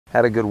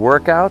Had a good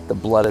workout, the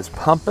blood is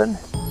pumping.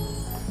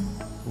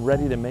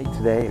 Ready to make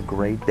today a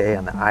great day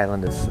on the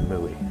island of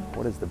Samui.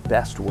 What is the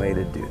best way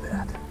to do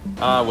that?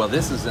 Well,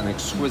 this is an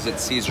exquisite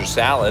Caesar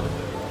salad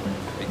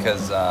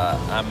because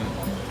I'm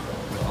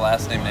with the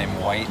last name named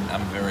White.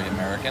 I'm very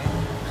American.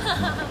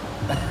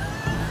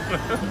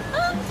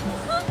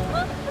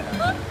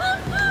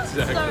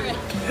 Sorry.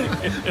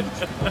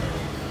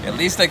 At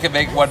least I can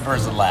make one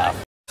person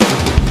laugh.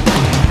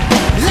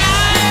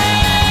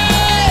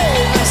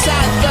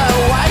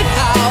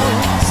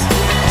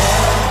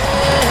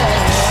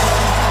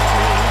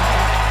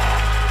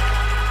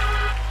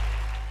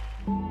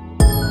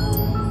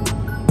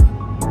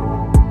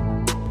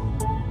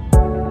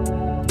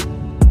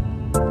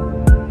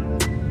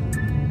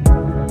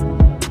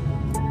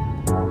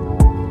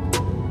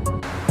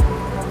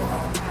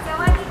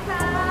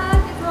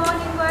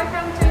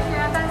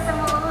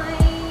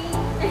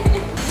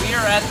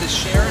 At the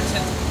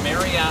Sheraton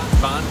Marriott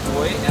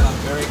Bonvoy, and I'm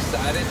very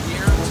excited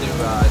here to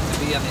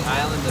be on the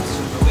island of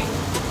Samui.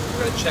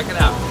 We're going to check it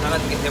out. Try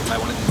not to get hit by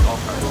one of these golf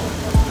carts.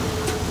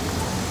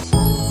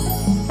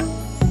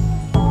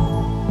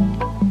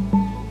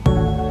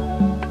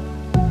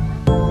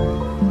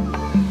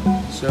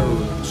 So,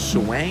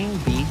 Suwang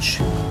Beach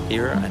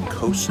here on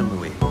Koh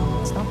Samui.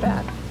 It's not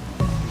bad.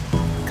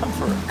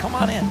 Come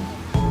on in.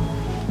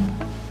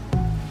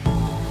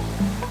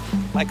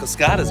 Michael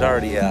Scott has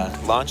already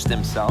launched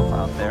himself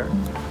out there.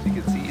 You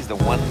can see he's the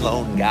one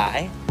lone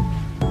guy.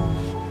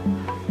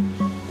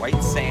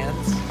 White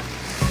sands.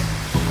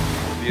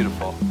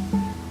 Beautiful.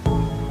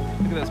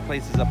 Look at those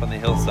places up on the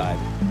hillside.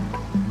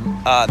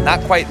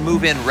 Not quite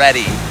move-in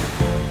ready,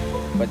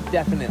 but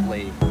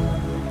definitely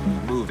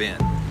move in.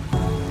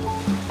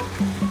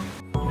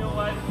 You know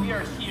what? We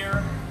are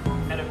here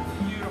at a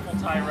beautiful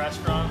Thai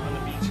restaurant on the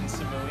beach in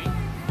Samui.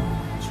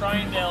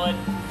 Trying to let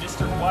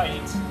Mr.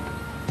 White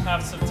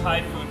have some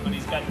Thai food, but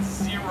he's got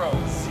zero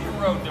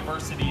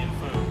diversity in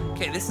food.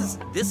 Okay, this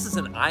is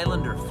an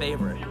islander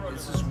favorite.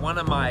 This is one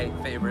of my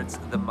favorites,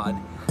 the mud.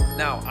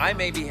 Now, I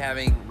may be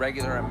having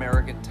regular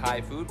American Thai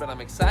food, but I'm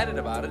excited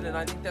about it, and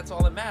I think that's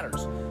all that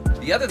matters.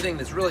 The other thing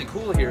that's really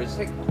cool here is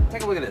take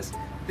a look at this.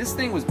 This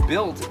thing was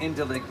built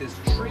into like this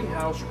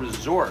treehouse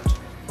resort,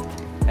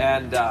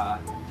 and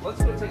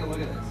let's go take a look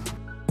at this.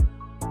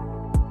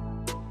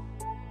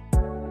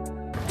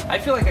 I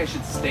feel like I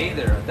should stay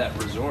there at that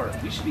resort.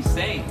 We should be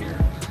staying here.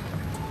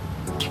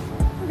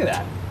 Look at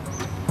that.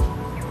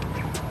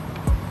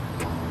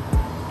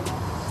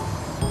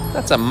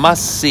 That's a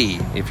must-see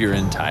if you're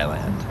in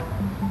Thailand.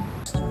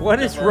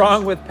 What is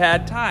wrong with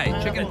pad Thai?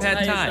 Chicken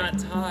pad Thai.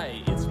 It's not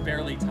Thai. It's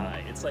barely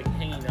Thai. It's like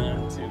hanging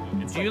on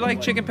to. Do you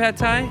like chicken pad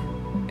Thai?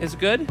 Is it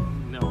good?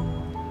 No.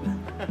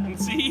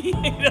 See, he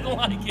doesn't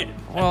like it.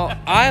 Well,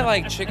 I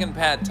like chicken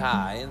pad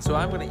Thai, and so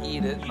I'm going to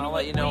eat it, and I'll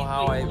let you know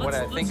what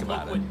I think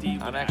about it.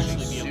 I'm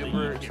actually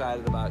super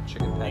excited about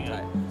chicken pad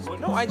Thai.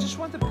 No, I just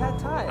want the pad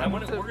Thai.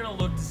 We're going to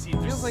look to see if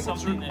there's feels like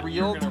something it's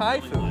real Thai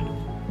really food.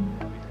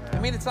 like. I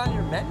mean, it's on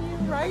your menu,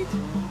 right?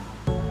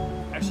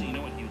 Actually, you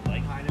know what you'd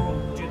like?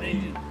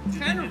 It's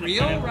kind of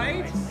real,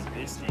 right?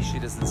 She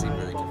doesn't seem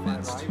very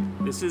convinced.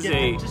 This is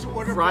a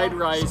fried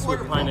rice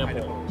with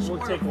pineapple. We'll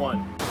take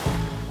one.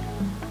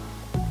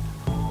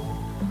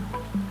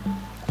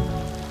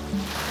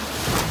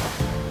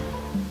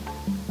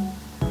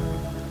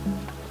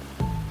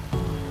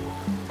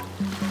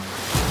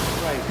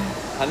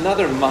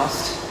 Another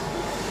must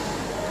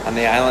on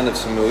the island of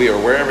Samui or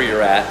wherever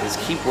you're at is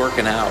keep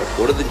working out.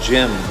 Go to the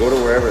gym, go to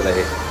wherever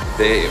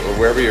or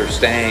wherever you're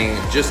staying.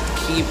 Just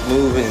keep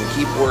moving,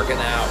 keep working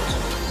out.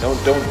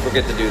 Don't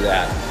forget to do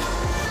that.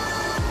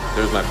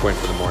 There's my point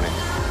for the morning.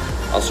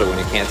 Also, when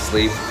you can't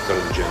sleep, go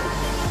to the gym.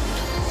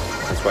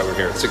 That's why we're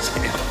here at 6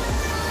 a.m.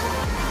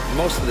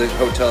 Most of the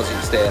hotels you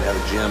can stay at have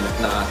a gym.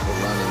 If not, go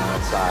running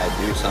outside,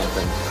 do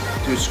something,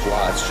 do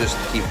squats. Just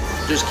keep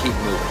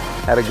moving.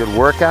 Had a good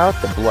workout,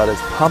 the blood is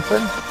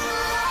pumping.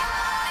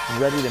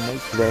 Ready to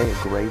make today a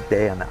great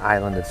day on the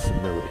island of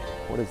Samui.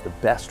 What is the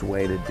best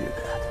way to do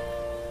that?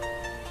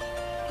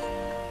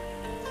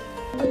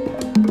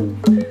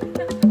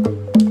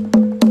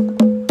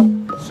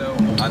 So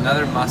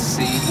another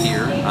must-see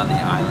here on the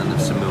island of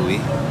Samui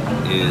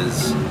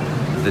is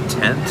the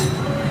tent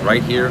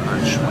right here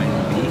on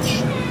Suwang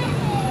Beach.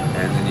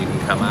 And then you can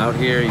come out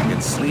here, you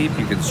can sleep,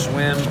 you can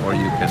swim, or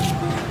you can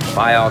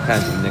buy all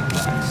kinds of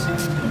knickknacks.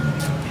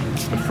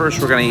 But first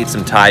we're going to eat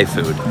some Thai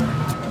food.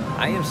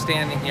 I am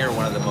standing here at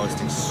one of the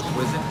most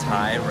exquisite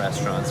Thai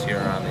restaurants here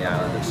on the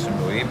island of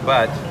Samui,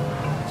 but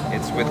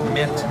it's with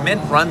Mint.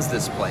 Mint runs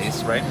this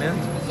place, right, Mint?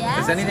 Yeah.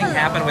 Does anything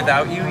happen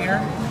without you here?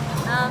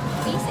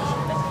 Busy,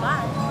 but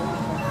fun.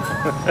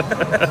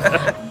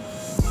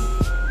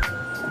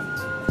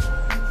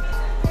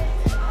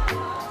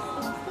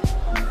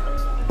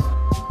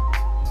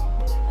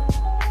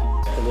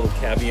 A little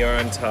caviar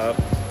on top,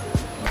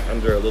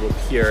 under a little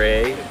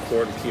puree,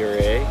 corn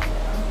puree,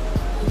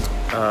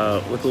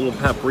 with a little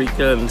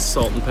paprika and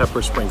salt and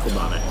pepper sprinkled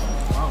on it.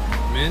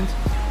 Mint,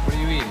 what are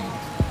you eating?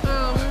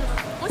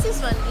 What's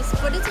this one? It's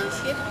potato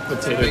chip.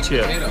 Potato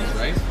chip. Potatoes,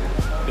 right?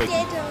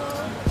 Potato.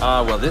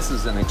 Well, this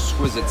is an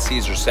exquisite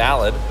Caesar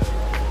salad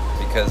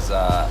because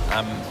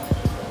I'm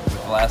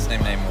with the last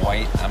name named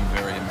White. I'm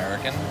very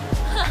American.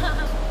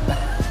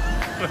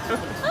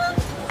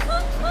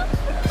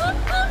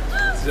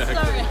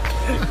 Sorry.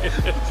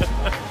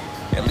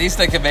 At least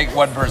I can make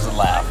one person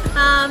laugh.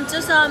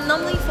 Just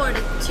normally for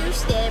the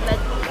Tuesday, but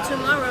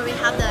tomorrow we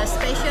have the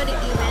special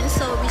event,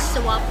 so we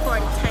swap for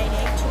the Thai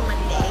day to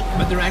Monday.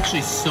 But they're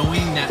actually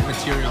sewing that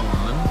material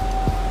on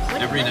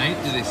every night.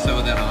 Do they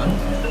sew that on?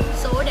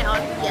 Sew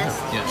down, yes.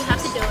 Yes. You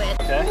have to do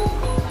it. Okay.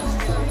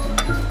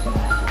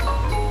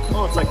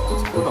 Oh, it's like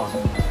it's udon.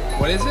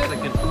 What is it?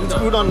 It's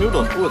udon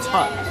noodles. Oh, it's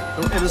hot.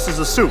 And this is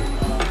a soup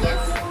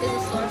Yes, this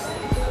is sauce.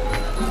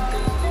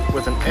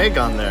 with an egg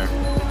on there.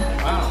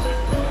 Wow.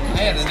 I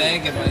had an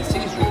egg in my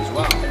Caesar as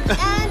well.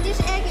 And this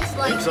egg is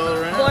like Eggs all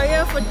around.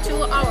 boiled for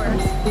 2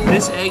 hours.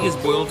 This egg is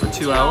boiled for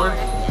 2 hours.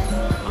 Yes.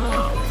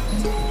 Oh.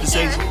 This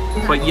egg's,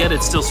 but yet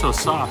it's still so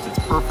soft. It's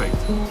perfect.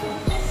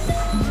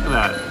 Look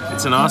at that.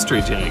 It's an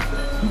ostrich egg.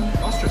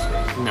 Ostrich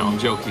egg. No, I'm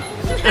joking.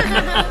 This is the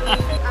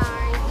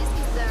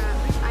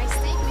ice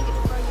steak made it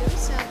for you,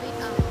 so with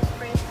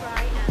French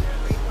fry and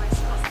red white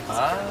sauce.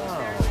 Oh,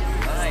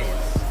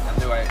 nice. And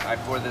do I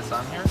pour this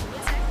on here?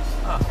 Yes, sir.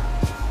 Oh,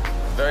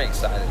 very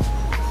excited.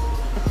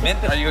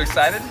 Mint, are you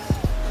excited?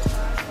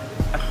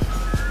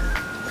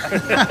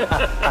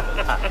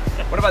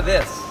 What about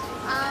this?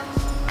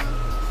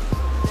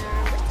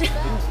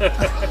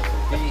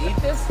 Can you eat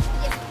this?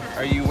 Yes,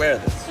 Or you wear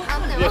this?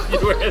 no.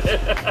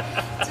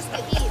 Just to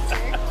eat,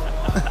 sir.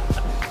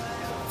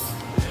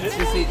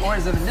 Or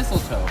is it a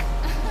mistletoe?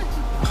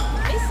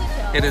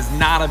 Mistletoe. It is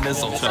not a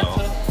mistletoe.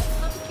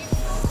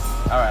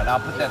 All right, I'll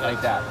put that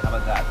like that. How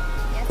about that?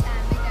 Yes,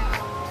 and with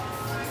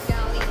the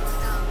garlic,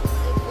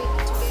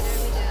 together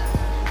with the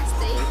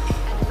steak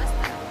and the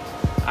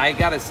mustard. I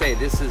gotta say,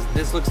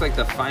 this looks like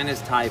the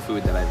finest Thai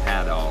food that I've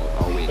had all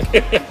week.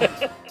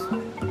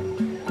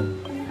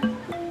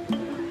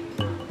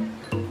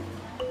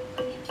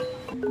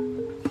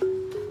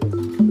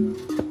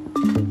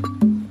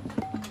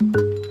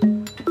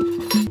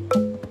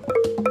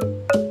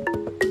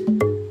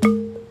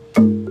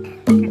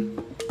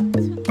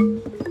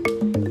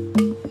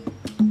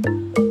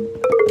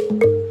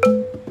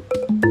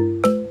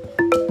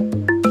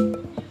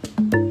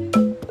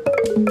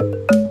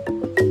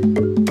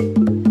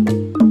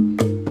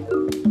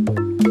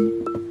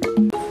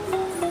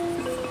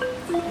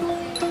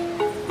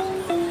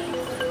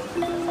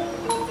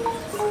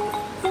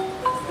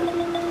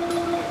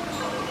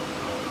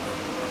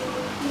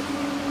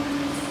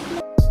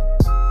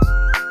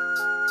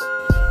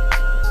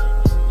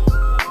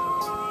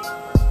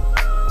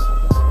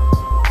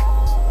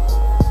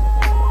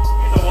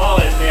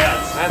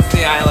 That's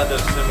the island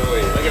of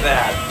Samui. Look at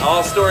that.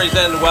 All stories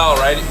end well,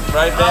 right?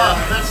 Right, Ben?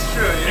 That's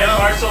true. Ken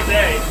Marshall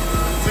Day.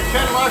 It's a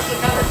Ken Marshall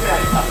kind of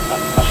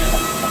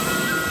day.